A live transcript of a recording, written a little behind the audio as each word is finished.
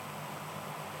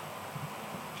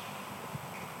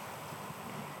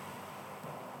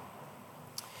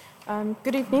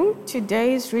Good evening.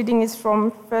 Today's reading is from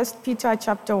 1 Peter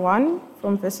chapter 1,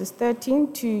 from verses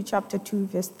 13 to chapter 2,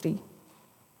 verse 3.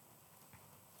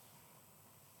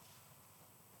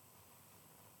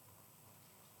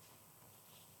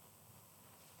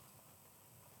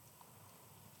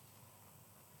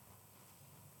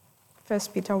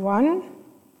 First Peter 1,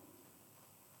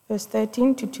 verse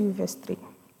 13 to 2, verse 3.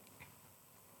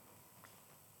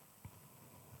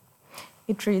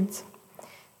 It reads,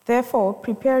 "Therefore,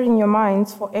 preparing your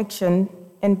minds for action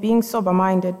and being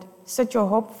sober-minded, set your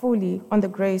hope fully on the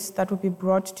grace that will be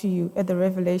brought to you at the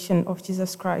revelation of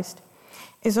Jesus Christ.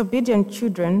 As obedient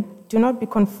children, do not be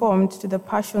conformed to the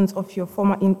passions of your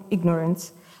former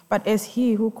ignorance, but as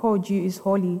he who called you is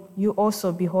holy, you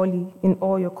also be holy in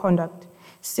all your conduct.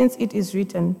 Since it is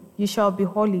written, 'You shall be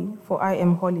holy, for I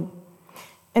am holy.'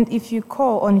 And if you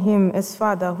call on him as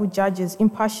Father who judges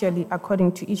impartially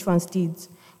according to each one's deeds,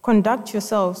 conduct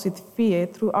yourselves with fear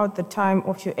throughout the time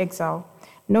of your exile,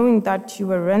 knowing that you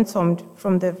were ransomed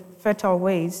from the futile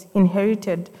ways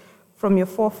inherited from your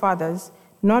forefathers,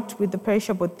 not with the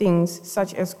perishable things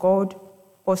such as gold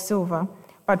or silver,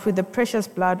 but with the precious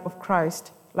blood of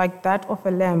Christ, like that of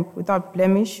a lamb without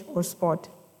blemish or spot.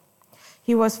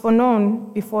 He was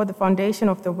foreknown before the foundation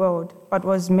of the world, but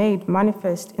was made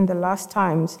manifest in the last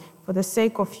times for the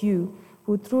sake of you,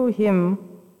 who through him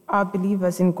are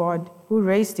believers in God, who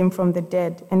raised him from the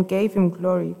dead and gave him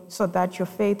glory, so that your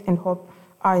faith and hope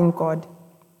are in God.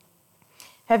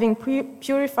 Having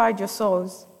purified your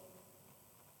souls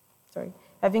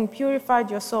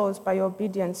by your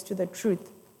obedience to the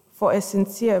truth, for a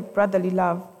sincere brotherly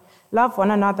love, love one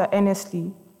another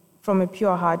earnestly from a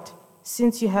pure heart,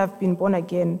 since you have been born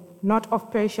again, not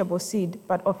of perishable seed,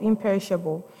 but of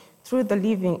imperishable, through the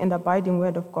living and abiding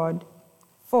word of God.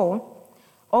 For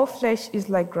all flesh is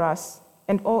like grass,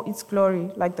 and all its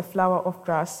glory like the flower of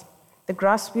grass. The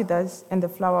grass withers and the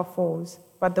flower falls,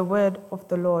 but the word of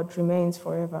the Lord remains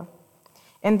forever.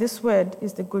 And this word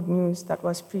is the good news that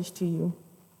was preached to you.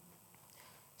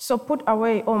 So put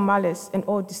away all malice and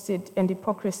all deceit and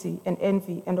hypocrisy and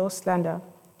envy and all slander.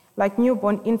 Like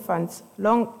newborn infants,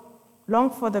 long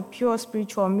for the pure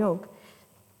spiritual milk,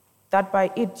 that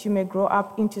by it you may grow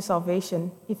up into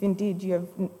salvation, if indeed you have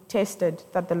tasted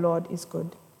that the Lord is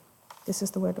good." This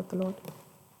is the word of the Lord.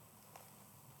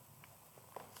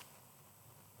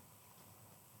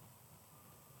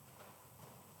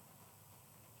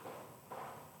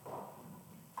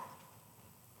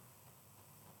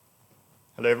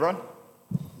 Hello, everyone.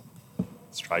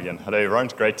 Let's try again. Hello, everyone.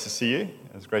 It's great to see you.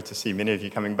 It's great to see many of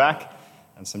you coming back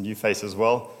and some new faces as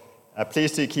well.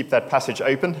 Please do keep that passage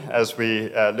open as we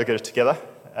look at it together.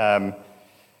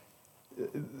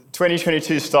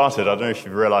 2022 started. I don't know if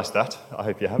you've realized that. I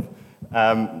hope you have.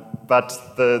 But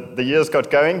the year's got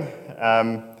going.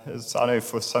 As I know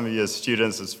for some of you as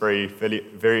students, it's very, very,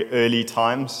 very early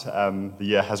times. The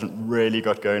year hasn't really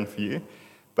got going for you.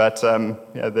 But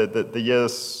the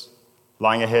year's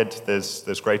lying ahead.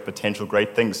 There's great potential,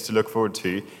 great things to look forward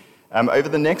to. Over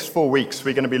the next 4 weeks,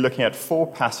 we're going to be looking at 4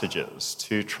 passages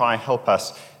to try and help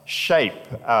us shape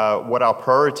what our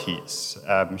priorities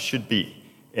should be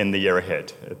in the year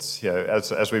ahead. It's,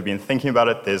 as we've been thinking about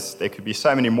it, there could be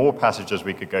so many more passages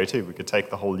we could go to. We could take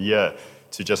the whole year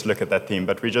to just look at that theme,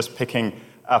 but we're just picking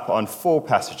up on 4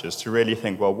 passages to really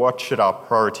think, well, what should our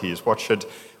priorities, what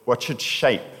should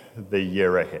shape the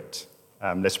year ahead?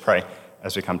 Let's pray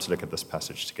as we come to look at this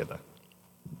passage together.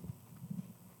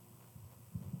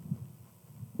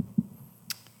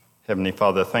 Heavenly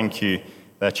Father, thank you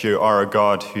that you are a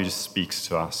God who speaks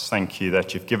to us. Thank you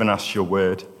that you've given us your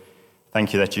word.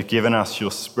 Thank you that you've given us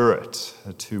your Spirit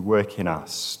to work in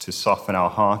us, to soften our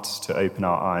hearts, to open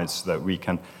our eyes so that we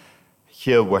can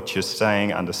hear what you're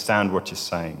saying, understand what you're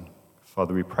saying.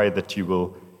 Father, we pray that you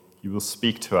will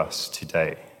speak to us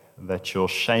today, that you'll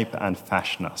shape and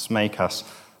fashion us, make us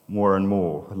more and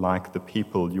more like the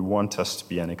people you want us to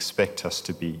be and expect us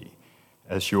to be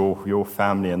as your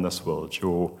family in this world,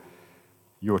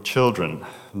 your children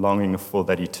longing for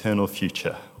that eternal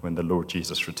future when the Lord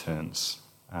Jesus returns.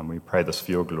 And we pray this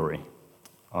for your glory.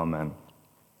 Amen.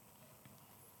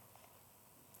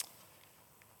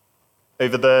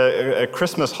 Over the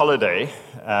Christmas holiday,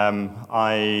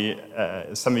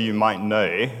 some of you might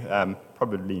know,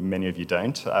 probably many of you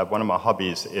don't, one of my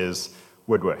hobbies is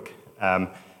woodwork.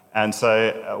 And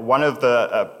so one of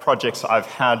the projects I've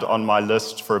had on my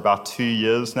list for about 2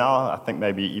 years now, I think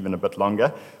maybe even a bit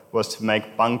longer, was to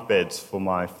make bunk beds for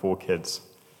my 4 kids.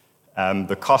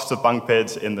 The cost of bunk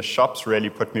beds in the shops really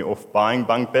put me off buying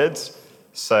bunk beds,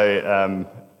 so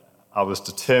I was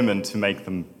determined to make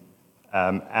them.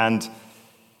 And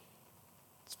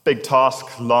it's a big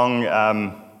task, long,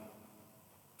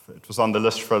 It was on the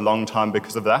list for a long time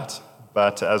because of that,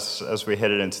 but as we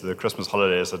headed into the Christmas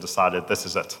holidays, I decided this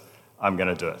is it. I'm going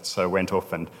to do it. So I went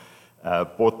off and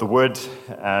bought the wood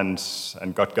and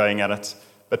got going at it.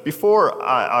 But before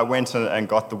I went and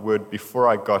got the wood, before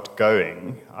I got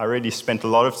going, I really spent a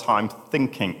lot of time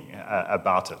thinking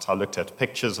about it. I looked at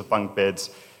pictures of bunk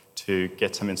beds to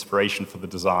get some inspiration for the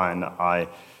design. I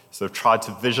sort of tried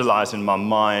to visualize in my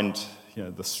mind,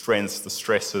 the strengths, the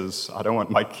stresses. I don't want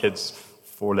my kids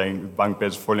bunk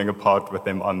beds falling apart with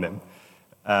them on them.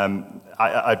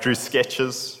 I drew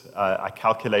sketches. I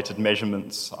calculated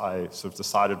measurements. I sort of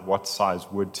decided what size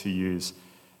wood to use.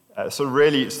 So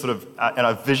really and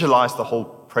I visualized the whole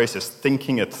process,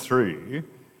 thinking it through,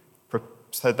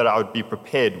 so that I would be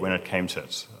prepared when it came to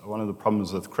it. One of the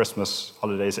problems with Christmas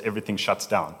holidays, everything shuts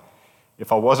down.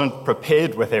 If I wasn't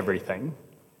prepared with everything,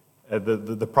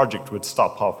 the project would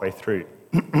stop halfway through.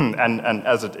 and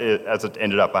as it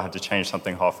ended up, I had to change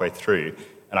something halfway through,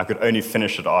 and I could only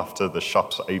finish it after the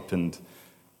shops opened,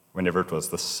 whenever it was,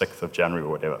 the 6th of January or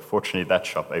whatever. Fortunately, that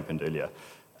shop opened earlier.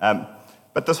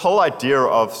 But this whole idea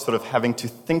of sort of having to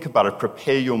think about it,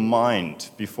 prepare your mind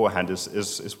beforehand,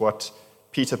 is what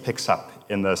Peter picks up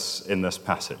in this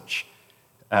passage.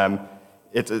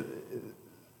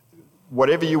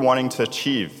 Whatever you're wanting to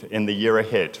achieve in the year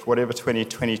ahead, whatever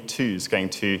 2022 is going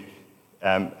to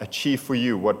achieve for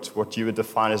you, what you would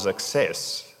define as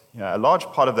success, a large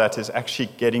part of that is actually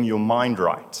getting your mind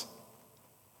right.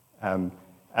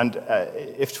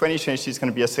 If 2022 is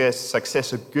going to be a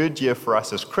success, a good year for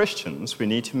us as Christians, we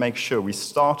need to make sure we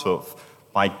start off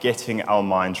by getting our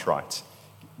minds right.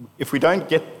 If we don't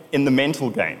get in the mental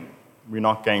game, we're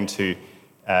not going to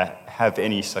have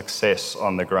any success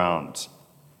on the ground.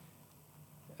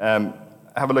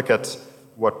 Have a look at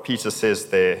what Peter says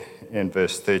there in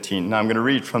verse 13. Now I'm going to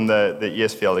read from the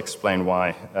ESV. I'll explain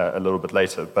why a little bit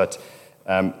later. But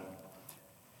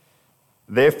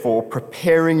therefore,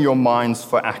 preparing your minds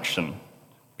for action,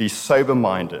 be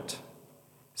sober-minded.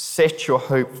 Set your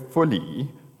hope fully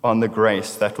on the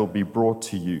grace that will be brought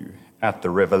to you at the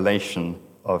revelation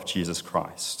of Jesus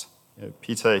Christ.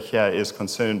 Peter here is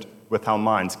concerned with our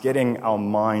minds, getting our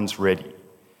minds ready,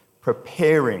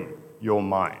 preparing your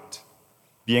mind,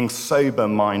 being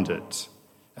sober-minded.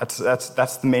 That's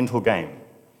the mental game,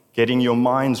 getting your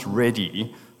minds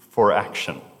ready for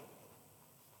action.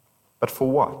 But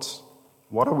for what?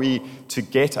 What are we to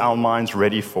get our minds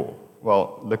ready for?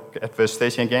 Well, look at verse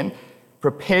 13 again.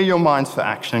 Prepare your minds for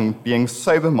action, being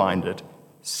sober-minded.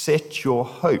 Set your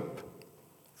hope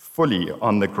fully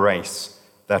on the grace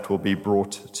that will be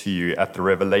brought to you at the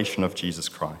revelation of Jesus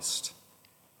Christ.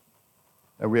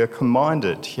 We are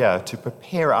commanded here to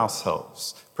prepare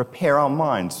ourselves, prepare our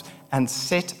minds, and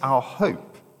set our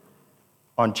hope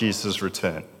on Jesus'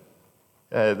 return.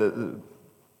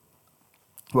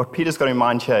 What Peter's got in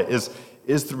mind here is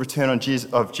the return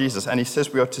of Jesus, and he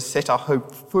says we are to set our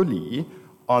hope fully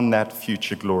on that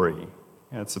future glory.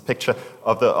 It's a picture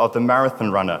of the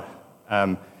marathon runner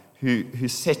who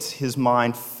sets his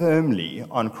mind firmly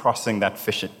on crossing that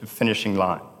finishing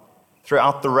line.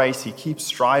 Throughout the race, he keeps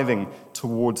striving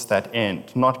towards that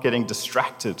end, not getting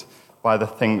distracted by the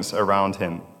things around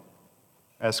him.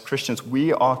 As Christians,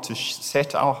 we are to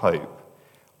set our hope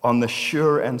on the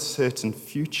sure and certain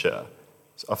future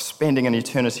of spending an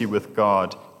eternity with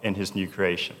God in his new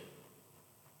creation.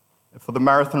 For the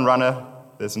marathon runner,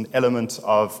 there's an element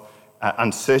of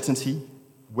uncertainty.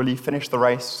 Will he finish the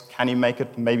race? Can he make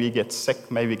it? Maybe he gets sick,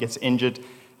 maybe he gets injured,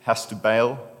 has to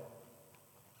bail.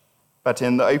 But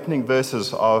in the opening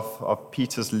verses of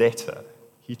Peter's letter,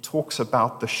 he talks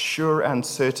about the sure and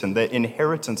certain, the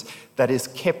inheritance that is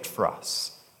kept for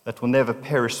us, that will never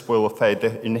perish, spoil, or fade,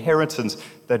 the inheritance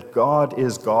that God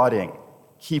is guarding,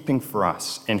 keeping for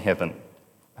us in heaven.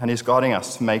 And he's guarding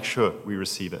us to make sure we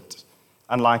receive it.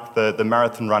 Unlike the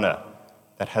marathon runner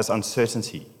that has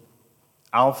uncertainty,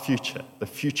 our future, the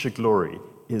future glory,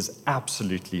 is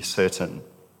absolutely certain.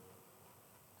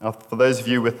 Now, for those of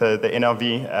you with the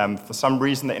NIV, for some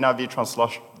reason the NIV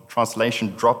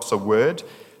translation drops a word,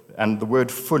 and the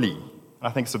word fully. And I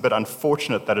think it's a bit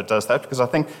unfortunate that it does that, because I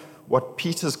think what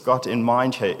Peter's got in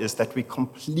mind here is that we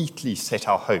completely set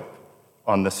our hope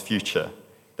on this future,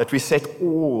 that we set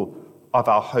all of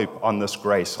our hope on this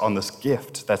grace, on this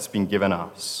gift that's been given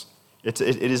us. It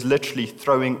is literally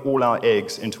throwing all our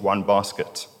eggs into one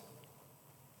basket.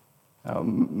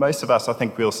 Most of us, I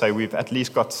think we'll say we've at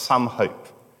least got some hope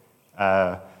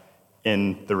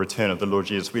in the return of the Lord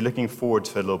Jesus. We're looking forward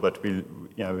to it a little bit.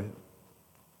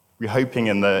 We're hoping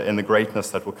in the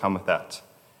greatness that will come with that.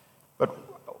 But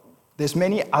there's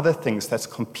many other things that's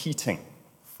competing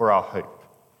for our hope.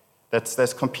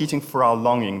 that's competing for our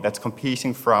longing, that's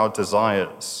competing for our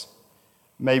desires.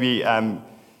 Maybe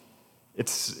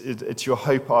it's your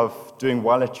hope of doing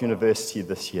well at university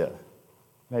this year.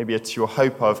 Maybe it's your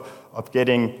hope of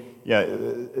getting,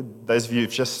 those of you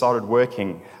who've just started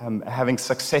working, having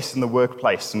success in the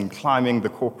workplace and climbing the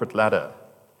corporate ladder.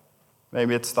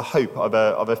 Maybe it's the hope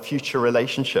of a future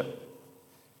relationship.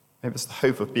 Maybe it's the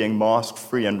hope of being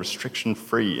mask-free and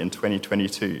restriction-free in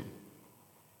 2022.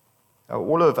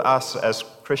 All of us as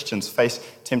Christians face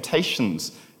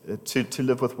temptations to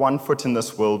live with one foot in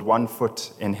this world, one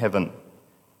foot in heaven,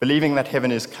 believing that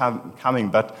heaven is coming,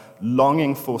 but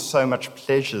longing for so much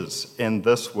pleasures in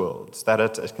this world that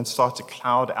it can start to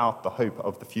cloud out the hope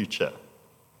of the future.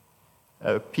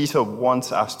 Peter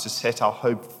wants us to set our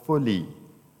hope fully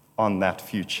on that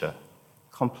future,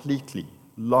 completely,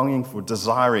 longing for,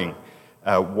 desiring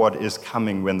what is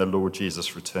coming when the Lord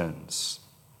Jesus returns.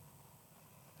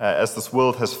 As this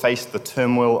world has faced the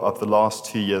turmoil of the last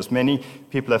 2 years, many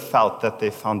people have felt that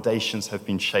their foundations have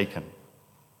been shaken.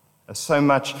 So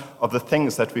much of the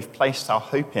things that we've placed our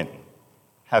hope in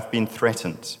have been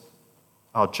threatened.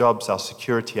 Our jobs, our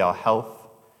security, our health,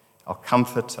 our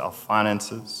comfort, our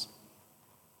finances.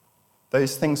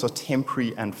 Those things are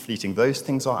temporary and fleeting. Those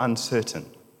things are uncertain.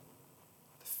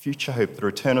 The future hope, the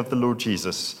return of the Lord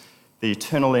Jesus, the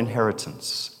eternal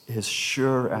inheritance is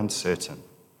sure and certain.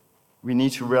 We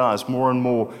need to realize more and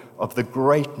more of the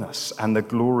greatness and the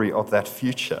glory of that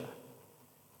future.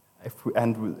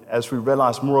 As we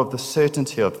realize more of the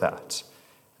certainty of that,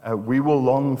 we will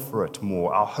long for it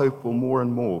more. Our hope will more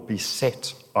and more be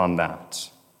set on that.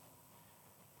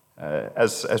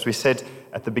 As we said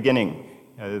at the beginning,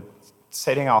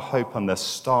 setting our hope on this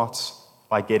starts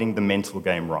by getting the mental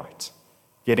game right,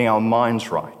 getting our minds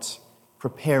right,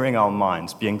 preparing our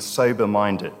minds, being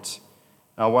sober-minded.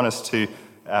 Now, I want us to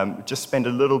just spend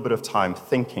a little bit of time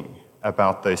thinking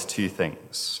about those two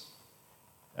things.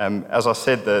 As I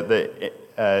said, the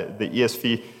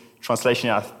ESV translation,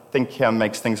 I think here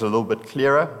makes things a little bit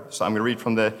clearer. So I'm going to read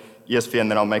from the ESV, and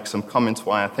then I'll make some comments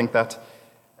why I think that.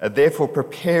 Therefore,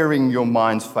 preparing your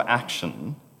minds for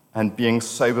action and being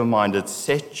sober-minded,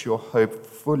 set your hope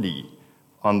fully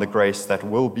on the grace that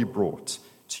will be brought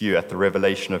to you at the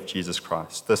revelation of Jesus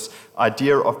Christ. This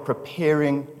idea of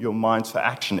preparing your minds for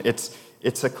action,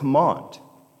 it's a command,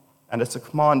 and it's a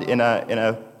command in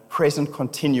a present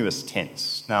continuous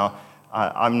tense. Now,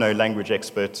 I'm no language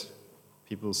expert.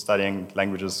 People studying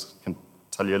languages can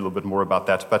tell you a little bit more about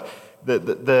that, but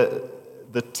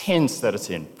the tense that it's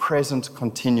in, present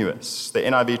continuous, the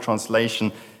NIV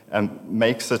translation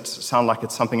makes it sound like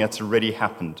it's something that's already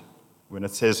happened. When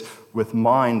it says, with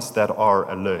minds that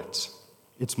are alert,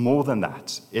 it's more than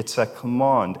that. It's a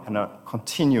command and a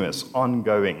continuous,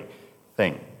 ongoing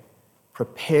thing.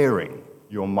 Preparing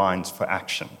your minds for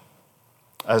action.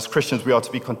 As Christians, we are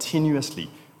to be continuously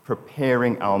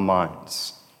preparing our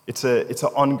minds. It's an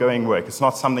ongoing work. It's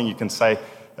not something you can say,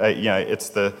 it's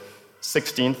the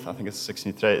 16th, I think it's the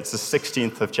 16th today, it's the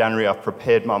 16th of January, I've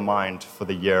prepared my mind for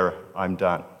the year, I'm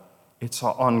done. It's an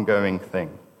ongoing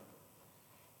thing.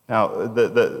 Now,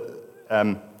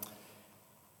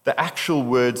 the actual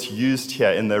words used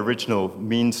here in the original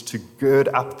means to gird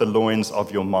up the loins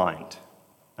of your mind.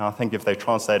 Now, I think if they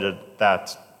translated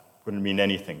that, wouldn't mean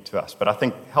anything to us. But I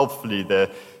think helpfully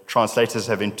the translators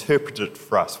have interpreted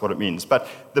for us what it means. But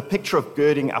the picture of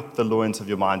girding up the loins of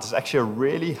your mind is actually a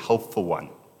really helpful one.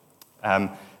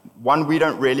 One we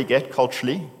don't really get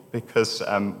culturally because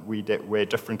we wear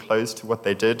different clothes to what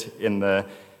they did in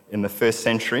the first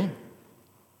century.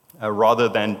 Rather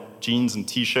than jeans and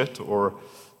T-shirt, or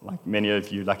like many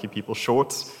of you lucky people,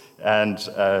 shorts and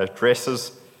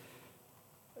dresses,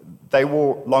 they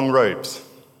wore long robes.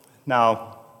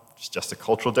 Now, it's just a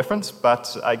cultural difference,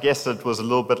 but I guess it was a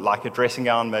little bit like a dressing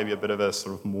gown, maybe a bit of a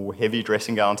sort of more heavy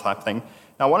dressing gown type thing.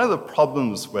 Now, one of the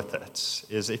problems with it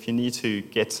is if you need to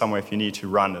get somewhere, if you need to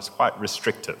run, it's quite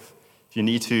restrictive. If you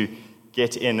need to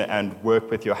get in and work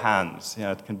with your hands,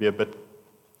 it can be a bit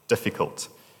difficult.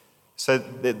 So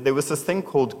there was this thing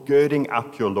called girding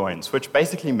up your loins, which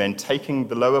basically meant taking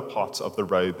the lower parts of the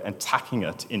robe and tucking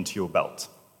it into your belt.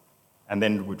 And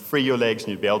then it would free your legs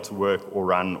and you'd be able to work or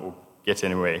run or get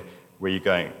anywhere where you're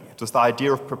going. It was the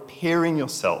idea of preparing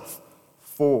yourself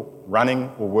for running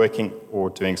or working or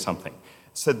doing something.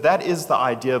 So that is the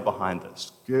idea behind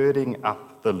this, girding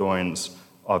up the loins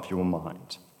of your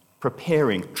mind.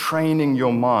 Preparing, training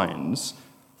your minds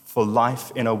for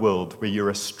life in a world where you're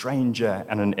a stranger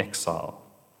and an exile.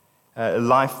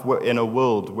 Life in a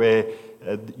world where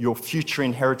your future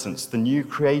inheritance, the new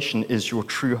creation, is your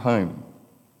true home.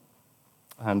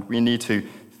 And we need to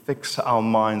fix our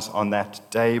minds on that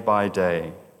day by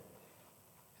day.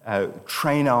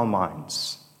 train our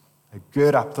minds,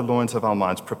 gird up the loins of our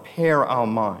minds, prepare our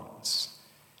minds.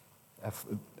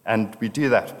 And we do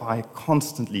that by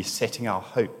constantly setting our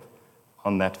hope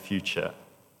on that future.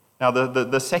 Now,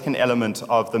 the second element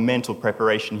of the mental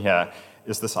preparation here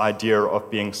is this idea of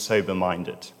being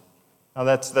sober-minded. Now,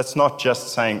 that's not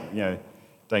just saying,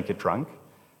 don't get drunk.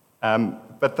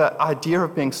 But the idea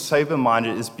of being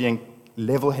sober-minded is being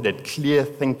level-headed, clear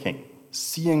thinking,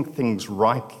 seeing things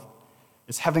rightly.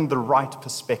 It's having the right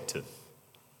perspective.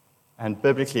 And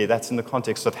biblically, that's in the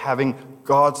context of having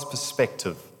God's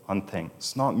perspective on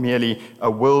things, not merely a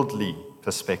worldly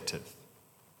perspective.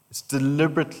 It's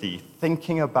deliberately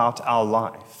thinking about our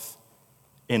life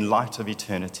in light of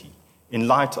eternity, in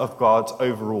light of God's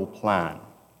overall plan.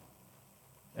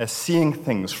 Seeing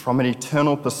things from an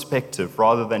eternal perspective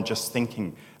rather than just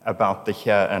thinking about the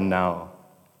here and now.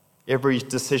 Every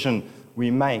decision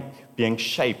we make being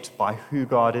shaped by who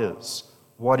God is,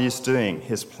 what He's doing,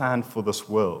 His plan for this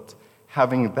world,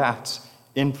 having that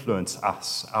influence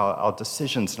us, our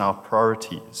decisions and our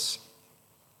priorities.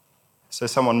 So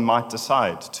someone might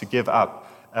decide to give up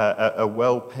a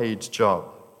well-paid job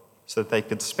so that they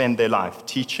could spend their life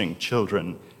teaching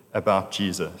children about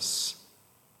Jesus.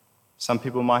 Some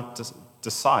people might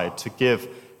decide to give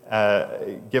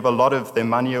a lot of their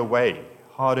money away,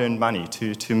 hard-earned money,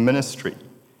 to ministry,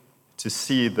 to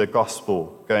see the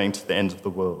gospel going to the end of the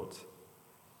world.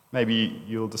 Maybe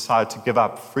you'll decide to give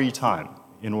up free time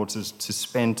in order to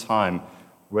spend time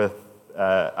with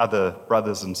other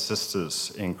brothers and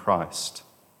sisters in Christ.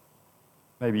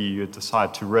 Maybe you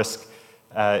decide to risk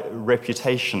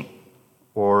reputation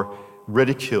or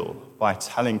ridicule by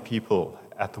telling people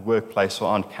at the workplace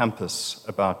or on campus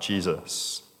about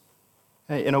Jesus.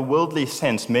 In a worldly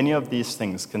sense, many of these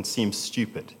things can seem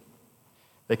stupid.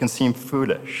 They can seem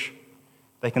foolish.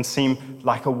 They can seem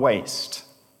like a waste.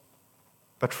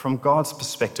 But from God's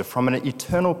perspective, from an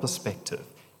eternal perspective,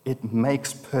 it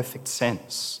makes perfect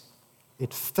sense.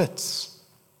 It fits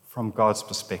from God's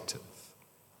perspective.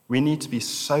 We need to be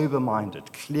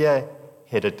sober-minded,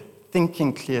 clear-headed,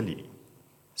 thinking clearly,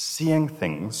 seeing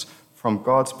things from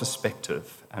God's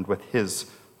perspective and with His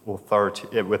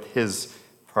authority, with His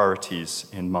priorities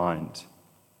in mind.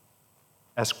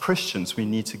 As Christians, we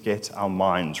need to get our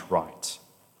minds right.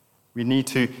 We need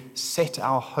to set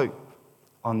our hope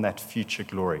on that future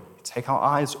glory. Take our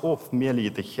eyes off merely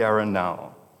the here and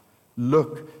now.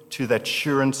 Look to that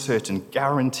sure and certain,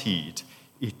 guaranteed,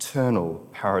 eternal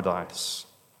paradise.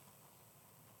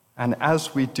 And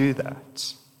as we do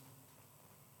that,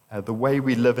 the way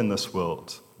we live in this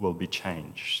world will be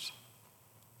changed.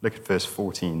 Look at verse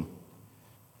 14.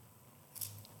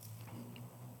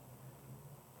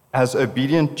 As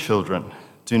obedient children,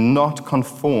 do not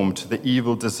conform to the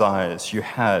evil desires you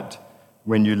had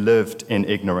when you lived in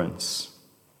ignorance.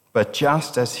 But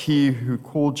just as He who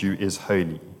called you is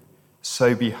holy,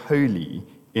 so be holy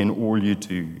in all you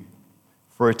do.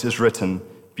 For it is written,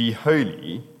 be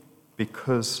holy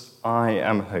because I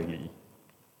am holy.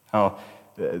 Now,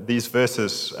 these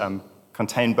verses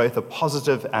contain both a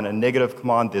positive and a negative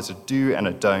command. There's a do and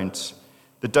a don't.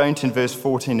 The don't in verse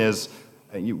 14 is,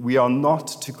 we are not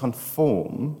to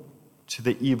conform to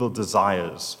the evil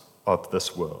desires of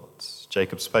this world.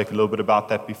 Jacob spoke a little bit about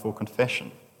that before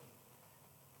confession.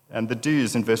 And the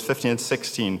do's in verse 15 and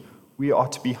 16, we are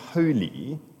to be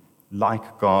holy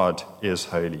like God is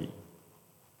holy.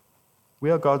 We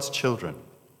are God's children.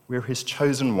 We're His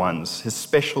chosen ones, His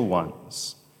special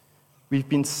ones. We've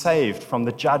been saved from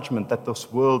the judgment that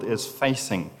this world is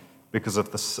facing because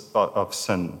of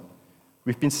sin.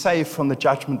 We've been saved from the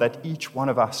judgment that each one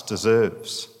of us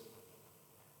deserves.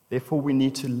 Therefore, we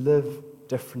need to live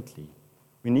differently.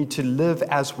 We need to live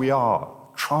as we are,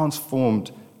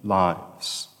 transformed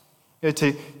lives.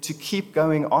 To keep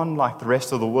going on like the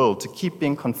rest of the world, to keep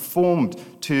being conformed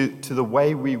to the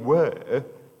way we were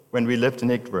when we lived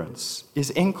in ignorance, is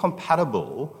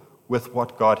incompatible with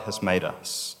what God has made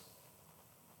us.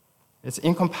 It's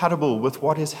incompatible with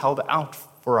what is held out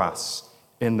for us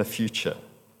in the future.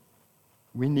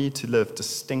 We need to live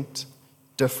distinct,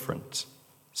 different,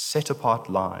 set-apart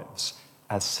lives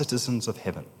as citizens of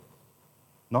heaven,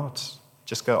 not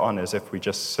just go on as if we're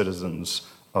just citizens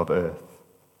of earth.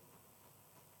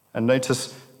 And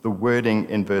notice the wording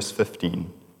in verse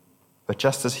 15. But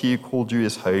just as He who called you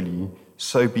is holy,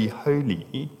 so be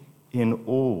holy in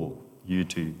all you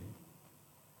do.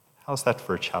 How's that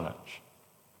for a challenge?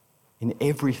 In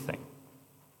everything,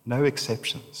 no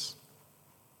exceptions.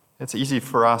 It's easy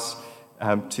for us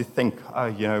to think,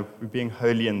 we're being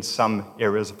holy in some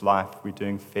areas of life, we're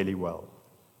doing fairly well.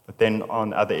 But then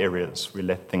on other areas, we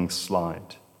let things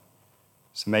slide.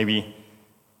 So maybe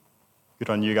Good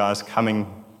on you guys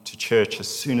coming to church as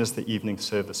soon as the evening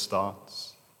service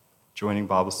starts, joining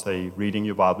Bible study, reading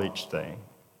your Bible each day.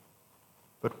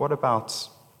 But what about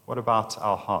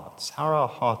our hearts? How are our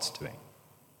hearts doing?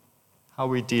 How are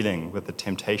we dealing with the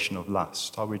temptation of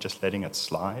lust? Are we just letting it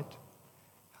slide?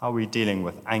 How are we dealing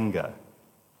with anger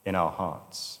in our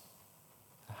hearts?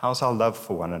 How's our love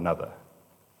for one another?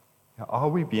 Are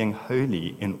we being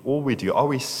holy in all we do? Are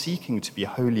we seeking to be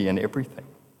holy in everything?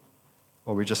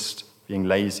 Or are we just being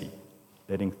lazy,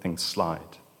 letting things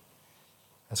slide?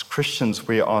 As Christians,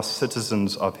 we are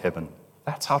citizens of heaven.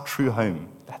 That's our true home.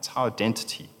 That's our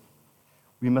identity.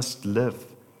 We must live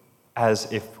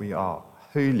as if we are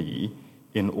holy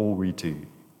in all we do.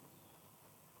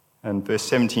 And verse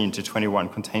 17 to 21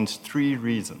 contains 3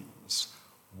 reasons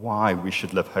why we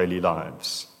should live holy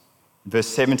lives. In verse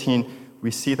 17,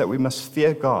 we see that we must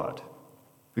fear God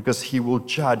because he will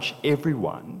judge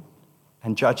everyone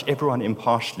and judge everyone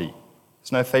impartially.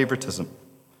 There's no favoritism.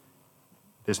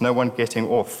 There's no one getting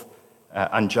off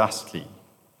unjustly.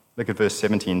 Look at verse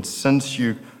 17. Since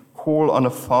you call on a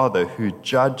Father who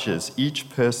judges each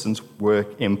person's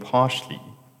work impartially,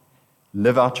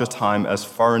 live out your time as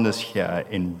foreigners here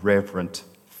in reverent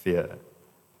fear.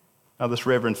 Now, this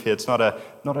reverent fear, it's not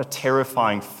a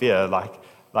terrifying fear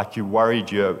like you're worried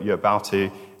you're about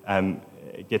to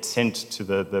get sent to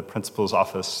the principal's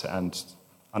office, and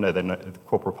I know the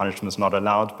corporal punishment is not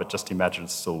allowed, but just imagine it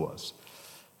still was.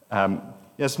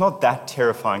 It's not that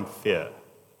terrifying fear,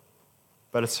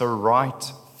 but it's a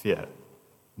right fear,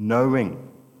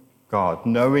 knowing God,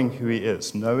 knowing who he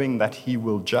is, knowing that he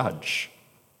will judge.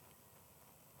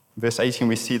 In verse 18,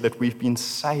 we see that we've been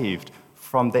saved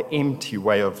from the empty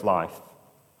way of life.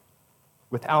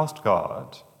 Without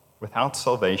God, without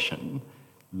salvation,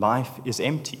 life is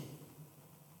empty.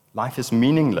 Life is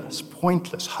meaningless,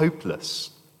 pointless,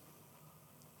 hopeless.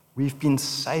 We've been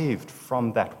saved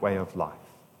from that way of life.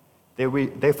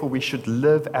 Therefore, we should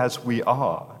live as we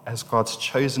are, as God's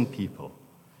chosen people.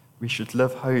 We should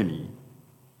live holy.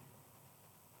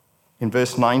 In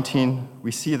verse 19,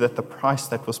 we see that the price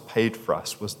that was paid for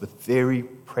us was the very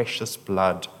precious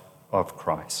blood of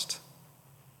Christ.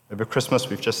 Over Christmas,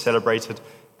 we've just celebrated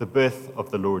the birth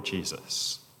of the Lord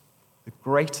Jesus, the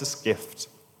greatest gift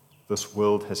this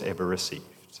world has ever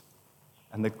received,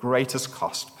 and the greatest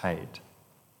cost paid,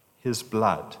 his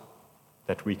blood,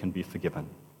 that we can be forgiven,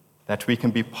 that we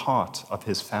can be part of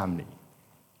his family.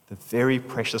 The very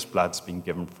precious blood's been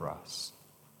given for us.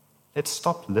 Let's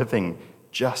stop living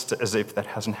just as if that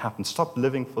hasn't happened. Stop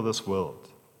living for this world,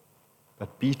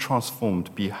 but be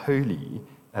transformed, be holy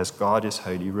as God is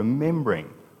holy,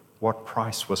 remembering what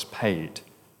price was paid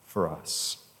for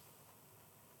us.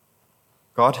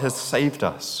 God has saved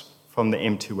us from the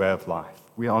empty way of life.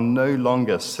 We are no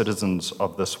longer citizens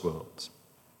of this world.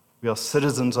 We are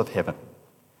citizens of heaven,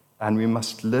 and we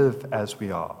must live as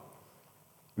we are.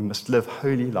 We must live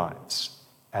holy lives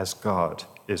as God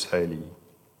is holy.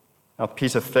 Now,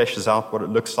 Peter fleshes out what it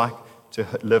looks like to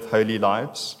live holy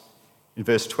lives. In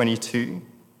verse 22,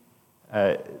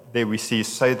 there we see,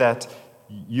 so that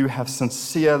you have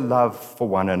sincere love for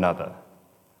one another.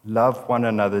 Love one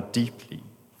another deeply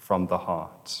from the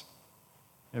heart.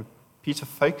 Peter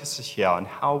focuses here on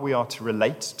how we are to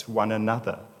relate to one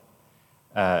another.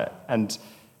 And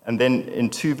then in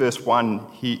 2 verse 1,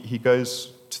 he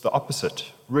goes to the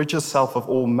opposite. Rid yourself of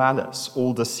all malice,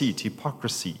 all deceit,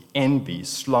 hypocrisy, envy,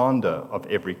 slander of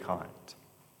every kind.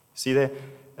 See there?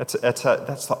 That's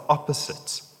the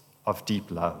opposite of deep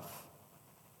love.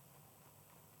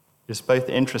 It's both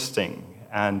interesting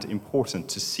and important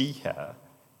to see here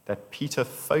that Peter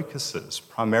focuses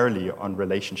primarily on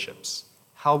relationships,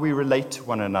 how we relate to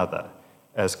one another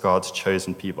as God's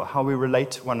chosen people, how we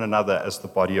relate to one another as the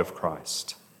body of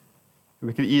Christ.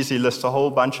 We could easily list a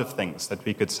whole bunch of things that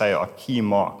we could say are key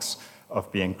marks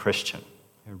of being Christian.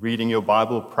 Reading your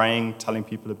Bible, praying, telling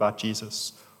people about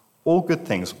Jesus, all good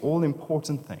things, all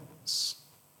important things.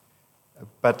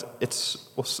 But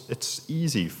it's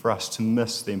easy for us to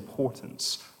miss the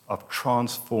importance of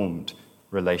transformed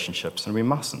relationships, and we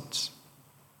mustn't.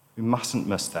 We mustn't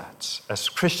miss that. As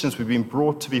Christians, we've been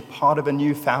brought to be part of a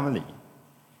new family,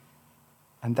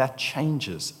 and that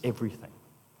changes everything.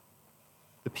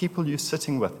 The people you're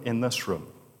sitting with in this room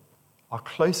are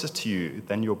closer to you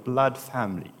than your blood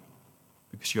family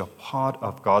because you are part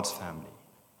of God's family.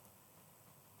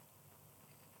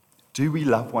 Do we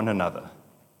love one another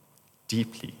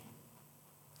deeply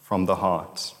from the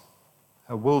heart?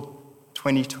 Will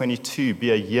 2022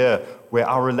 be a year where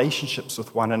our relationships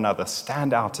with one another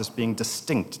stand out as being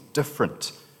distinct,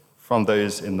 different from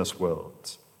those in this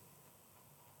world?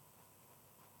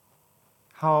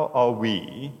 How are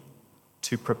we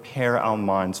to prepare our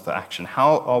minds for action?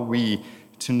 How are we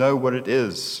to know what it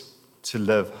is to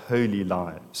live holy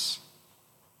lives?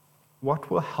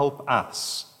 What will help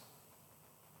us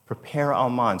prepare our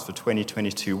minds for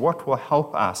 2022? What will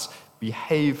help us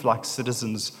behave like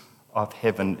citizens of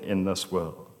heaven in this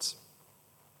world?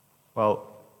 Well,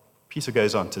 Peter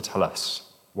goes on to tell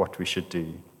us what we should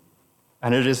do.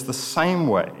 And it is the same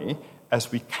way as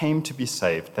we came to be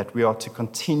saved that we are to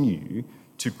continue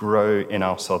to grow in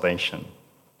our salvation.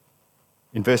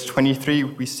 In verse 23,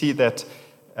 we see that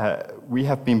we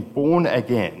have been born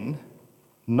again,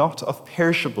 not of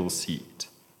perishable seed,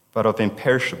 but of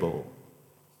imperishable,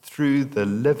 through the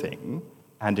living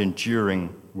and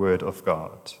enduring word of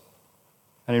God.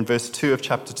 And in verse 2 of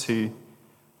chapter 2,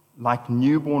 like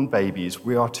newborn babies,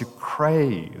 we are to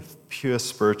crave pure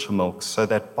spiritual milk so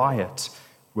that by it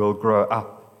we'll grow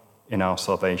up in our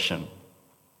salvation.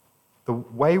 The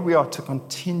way we are to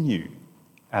continue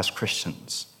as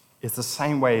Christians is the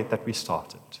same way that we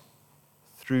started,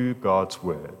 through God's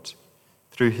word,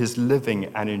 through his living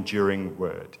and enduring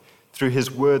word, through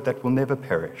his word that will never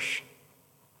perish.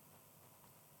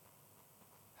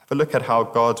 Have a look at how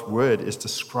God's word is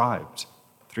described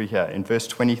through here. In verse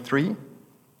 23,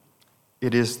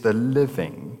 it is the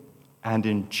living and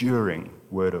enduring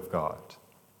word of God.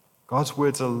 God's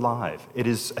word's alive. It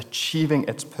is achieving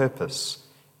its purpose.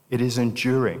 It is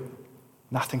enduring.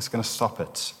 Nothing's going to stop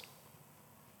it.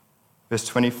 Verse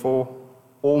 24,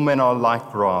 all men are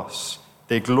like grass.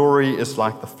 Their glory is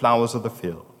like the flowers of the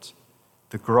field.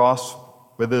 The grass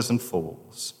withers and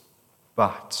falls,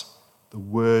 but the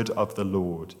word of the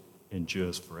Lord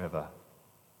endures forever.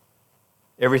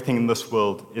 Everything in this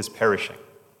world is perishing.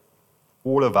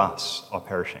 All of us are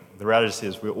perishing. The reality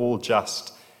is we're all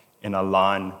just in a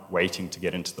line waiting to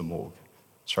get into the morgue.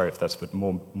 Sorry if that's a bit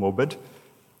more morbid,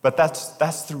 but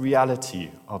that's the reality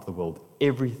of the world.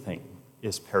 Everything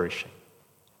is perishing.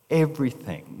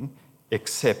 Everything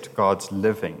except God's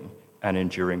living and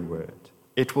enduring word.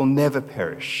 It will never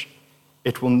perish.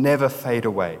 It will never fade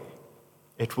away.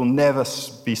 It will never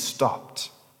be stopped,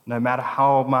 no matter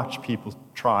how much people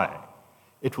try.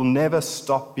 It will never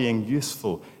stop being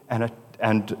useful and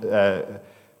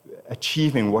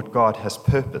achieving what God has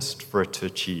purposed for it to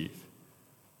achieve.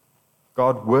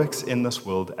 God works in this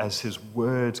world as his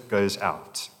word goes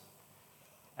out.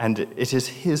 And it is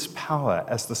his power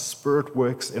as the Spirit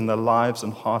works in the lives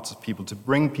and hearts of people to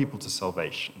bring people to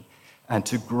salvation and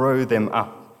to grow them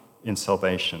up in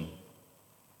salvation.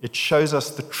 It shows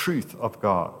us the truth of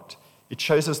God. It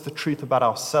shows us the truth about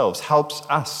ourselves, helps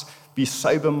us be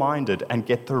sober-minded and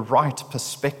get the right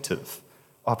perspective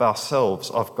of ourselves,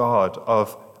 of God,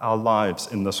 of our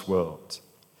lives in this world.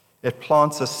 It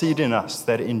plants a seed in us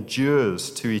that endures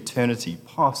to eternity,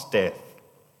 past death.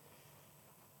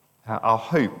 Our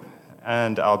hope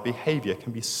and our behavior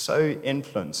can be so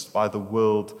influenced by the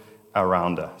world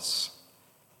around us.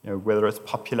 Whether it's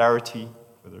popularity,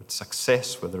 whether it's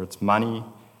success, whether it's money,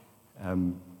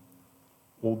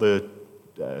 all the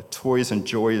toys and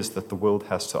joys that the world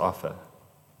has to offer.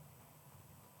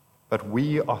 But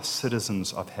we are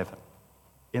citizens of heaven.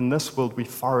 In this world, we're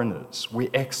foreigners, we're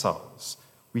exiles,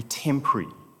 we're temporary.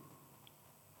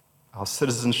 Our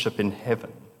citizenship in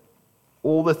heaven,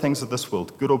 all the things of this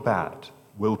world, good or bad,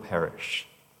 will perish.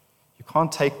 You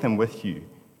can't take them with you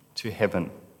to heaven.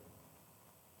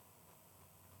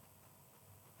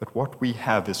 But what we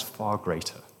have is far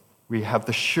greater. We have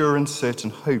the sure and certain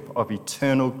hope of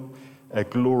eternal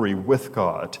glory with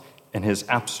God in his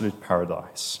absolute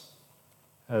paradise.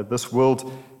 This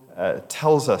world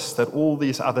tells us that all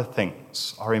these other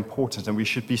things are important and we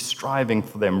should be striving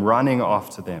for them, running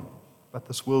after them. But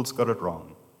this world's got it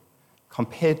wrong.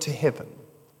 Compared to heaven,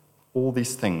 all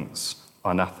these things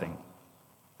are nothing.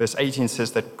 Verse 18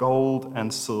 says that gold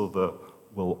and silver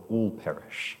will all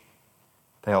perish.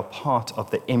 They are part of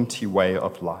the empty way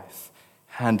of life,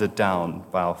 handed down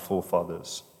by our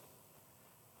forefathers.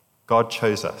 God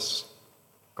chose us.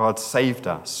 God saved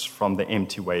us from the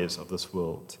empty ways of this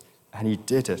world, and he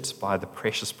did it by the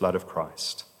precious blood of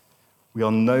Christ. We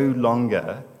are no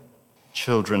longer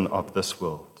children of this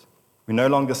world. We're no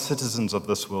longer citizens of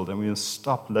this world, and we must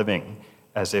stop living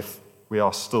as if we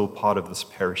are still part of this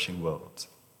perishing world.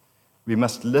 We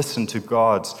must listen to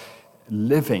God's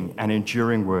living and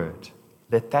enduring word.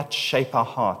 Let that shape our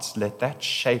hearts. Let that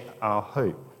shape our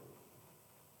hope.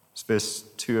 As verse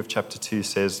 2 of chapter 2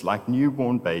 says, like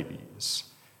newborn babies,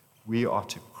 we are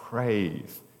to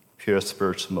crave pure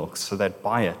spiritual milk so that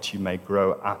by it you may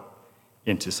grow up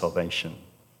into salvation.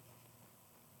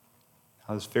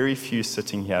 Now, there's very few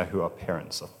sitting here who are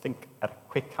parents. I think at a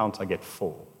quick count I get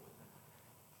 4.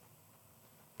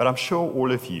 But I'm sure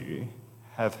all of you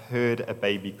have heard a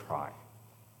baby cry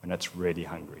when it's really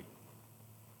hungry.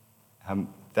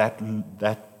 That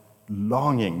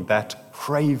longing, that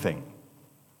craving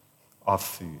of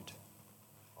food,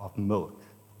 of milk.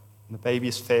 And the baby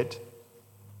is fed,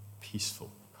 peaceful,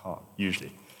 calm,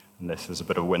 usually, unless there's a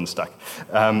bit of wind stuck,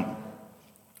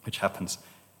 which happens.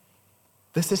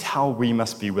 This is how we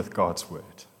must be with God's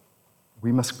word.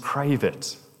 We must crave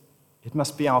it. It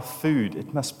must be our food.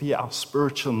 It must be our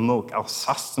spiritual milk, our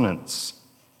sustenance.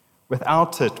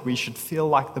 Without it, we should feel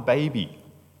like the baby,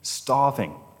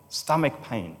 starving, stomach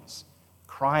pains,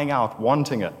 crying out,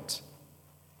 wanting it.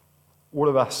 All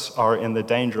of us are in the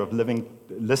danger of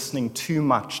listening too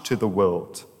much to the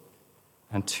world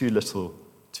and too little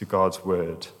to God's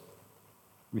word.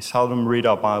 We seldom read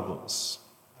our Bibles.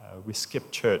 We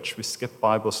skip church. We skip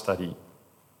Bible study.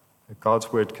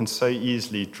 God's word can so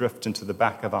easily drift into the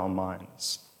back of our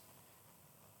minds.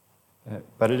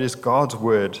 But it is God's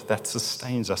word that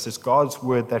sustains us. It's God's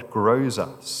word that grows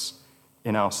us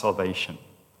in our salvation.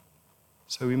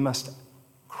 So we must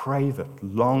crave it,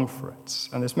 long for it.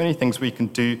 And there's many things we can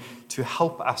do to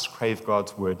help us crave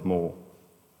God's word more.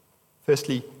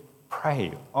 Firstly,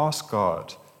 pray. Ask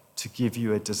God to give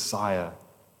you a desire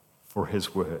for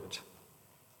his word,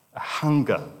 a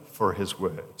hunger for his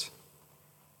word.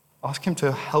 Ask him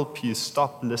to help you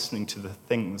stop listening to the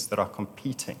things that are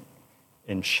competing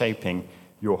in shaping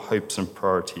your hopes and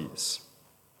priorities.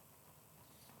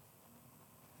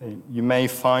 You may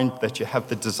find that you have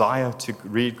the desire to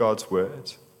read God's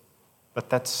word, but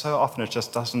that so often it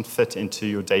just doesn't fit into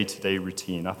your day-to-day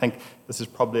routine. I think this is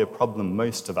probably a problem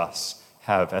most of us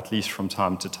have, at least from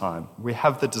time to time. We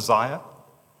have the desire,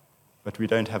 but we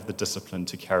don't have the discipline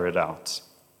to carry it out.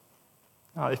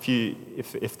 Now,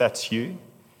 if that's you,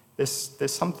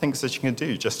 there's some things that you can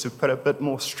do just to put a bit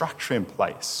more structure in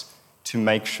place to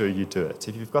make sure you do it.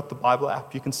 If you've got the Bible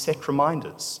app, you can set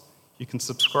reminders. You can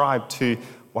subscribe to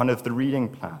one of the reading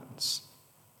plans.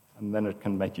 And then it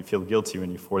can make you feel guilty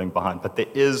when you're falling behind. But there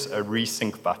is a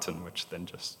resync button, which then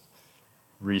just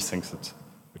resyncs it,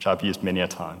 which I've used many a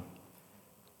time.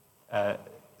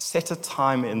 Set a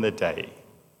time in the day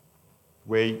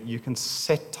where you can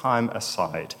set time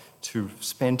aside to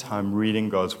spend time reading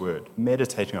God's word,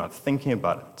 meditating on it, thinking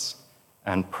about it,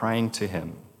 and praying to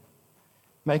him.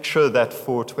 Make sure that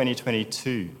for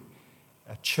 2022,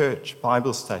 a church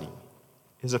Bible study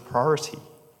is a priority,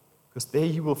 because there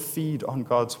you will feed on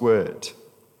God's word.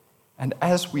 And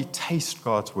as we taste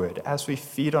God's word, as we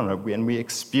feed on it, and we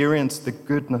experience the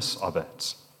goodness of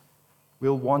it,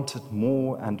 we'll want it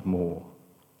more and more.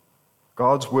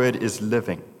 God's word is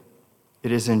living.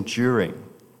 It is enduring.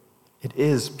 It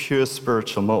is pure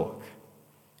spiritual milk.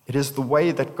 It is the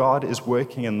way that God is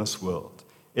working in this world.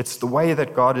 It's the way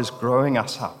that God is growing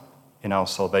us up in our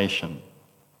salvation.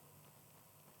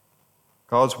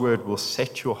 God's word will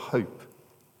set your hope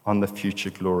on the future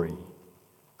glory.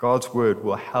 God's word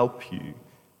will help you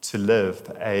to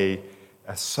live a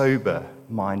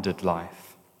sober-minded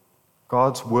life.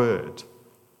 God's word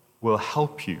will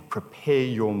help you prepare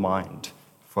your mind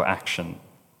for action.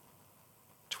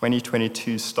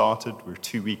 2022 started, we're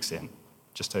 2 weeks in,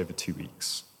 just over 2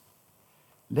 weeks.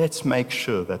 Let's make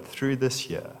sure that through this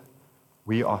year,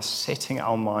 we are setting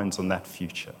our minds on that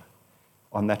future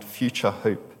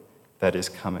hope that is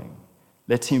coming.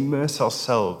 Let's immerse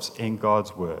ourselves in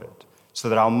God's word so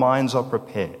that our minds are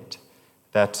prepared,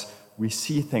 that we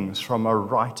see things from a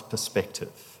right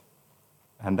perspective,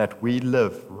 and that we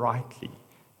live rightly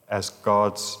as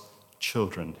God's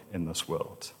children in this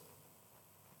world.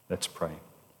 Let's pray.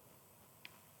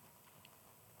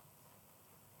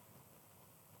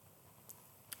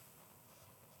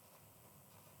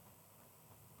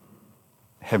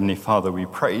 Heavenly Father, we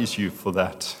praise you for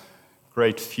that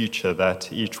great future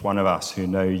that each one of us who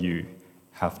know you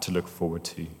have to look forward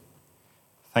to.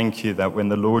 Thank you that when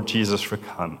the Lord Jesus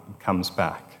comes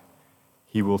back,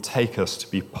 he will take us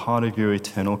to be part of your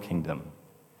eternal kingdom,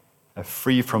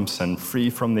 free from sin, free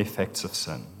from the effects of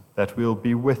sin, that we'll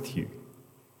be with you,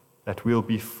 that we'll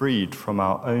be freed from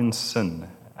our own sin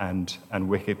and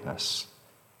wickedness.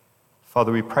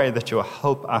 Father, we pray that you'll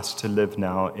help us to live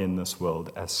now in this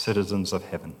world as citizens of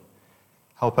heaven.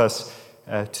 Help us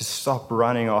to stop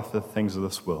running after the things of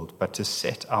this world, but to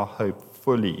set our hope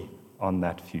fully on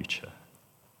that future.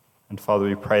 And Father,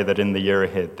 we pray that in the year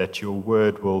ahead, that your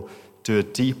word will do a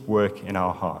deep work in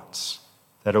our hearts,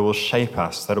 that it will shape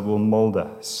us, that it will mold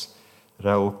us,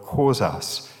 that it will cause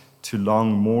us to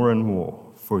long more and more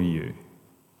for you.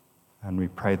 And we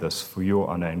pray this for your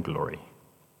honor and glory.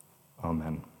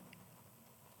 Amen.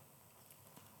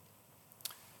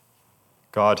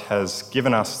 God has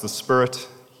given us the Spirit.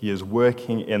 He is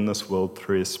working in this world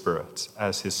through his Spirit.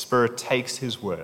 As his Spirit takes his word